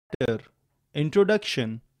Matter.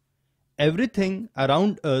 Introduction. Everything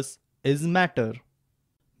around us is matter.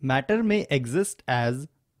 Matter may exist as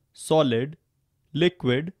solid,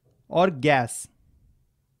 liquid, or gas.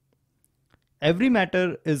 Every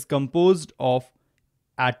matter is composed of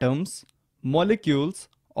atoms, molecules,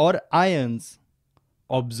 or ions.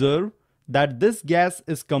 Observe that this gas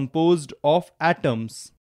is composed of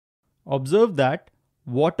atoms. Observe that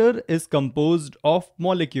water is composed of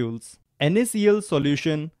molecules. NaCl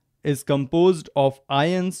solution is composed of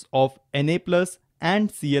ions of Na plus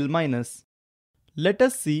and Cl minus. Let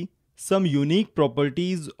us see some unique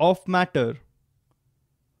properties of matter.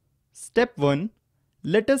 Step 1.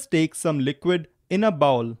 Let us take some liquid in a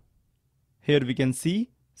bowl. Here we can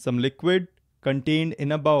see some liquid contained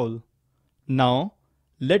in a bowl. Now,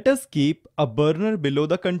 let us keep a burner below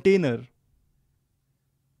the container.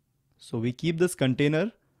 So we keep this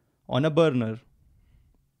container on a burner.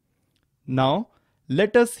 Now,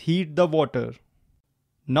 let us heat the water.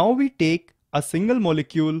 Now we take a single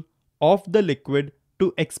molecule of the liquid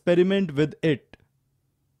to experiment with it.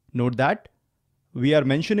 Note that we are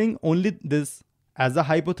mentioning only this as a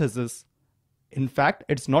hypothesis. In fact,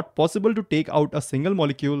 it's not possible to take out a single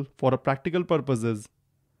molecule for practical purposes.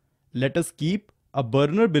 Let us keep a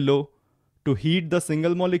burner below to heat the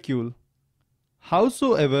single molecule.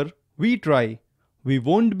 Howsoever we try, we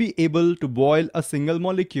won't be able to boil a single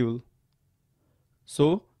molecule.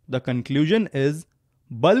 So the conclusion is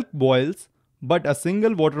bulk boils, but a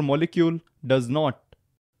single water molecule does not.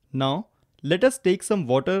 Now let us take some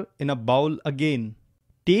water in a bowl again.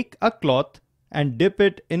 Take a cloth and dip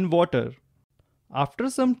it in water. After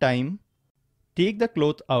some time, take the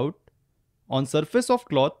cloth out. On surface of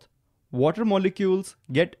cloth, water molecules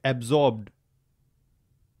get absorbed.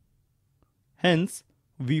 Hence,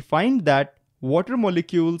 we find that water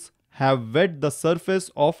molecules have wet the surface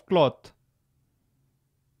of cloth.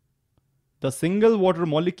 The single water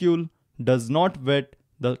molecule does not wet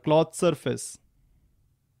the cloth surface.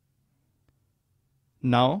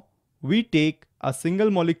 Now, we take a single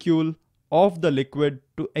molecule of the liquid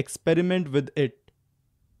to experiment with it.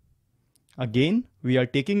 Again, we are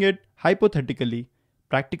taking it hypothetically.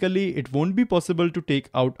 Practically, it won't be possible to take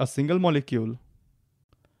out a single molecule.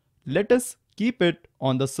 Let us keep it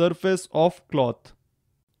on the surface of cloth.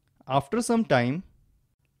 After some time,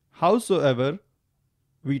 howsoever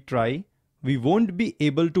we try, we won't be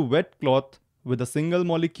able to wet cloth with a single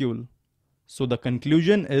molecule. So the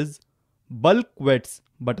conclusion is bulk wets,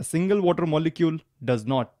 but a single water molecule does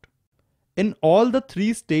not. In all the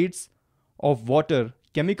three states of water,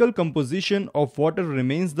 chemical composition of water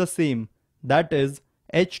remains the same, that is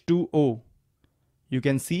H2O. You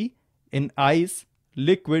can see in ice,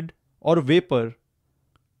 liquid, or vapor,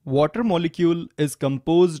 water molecule is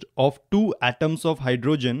composed of 2 atoms of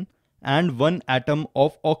hydrogen and 1 atom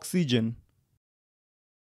of oxygen.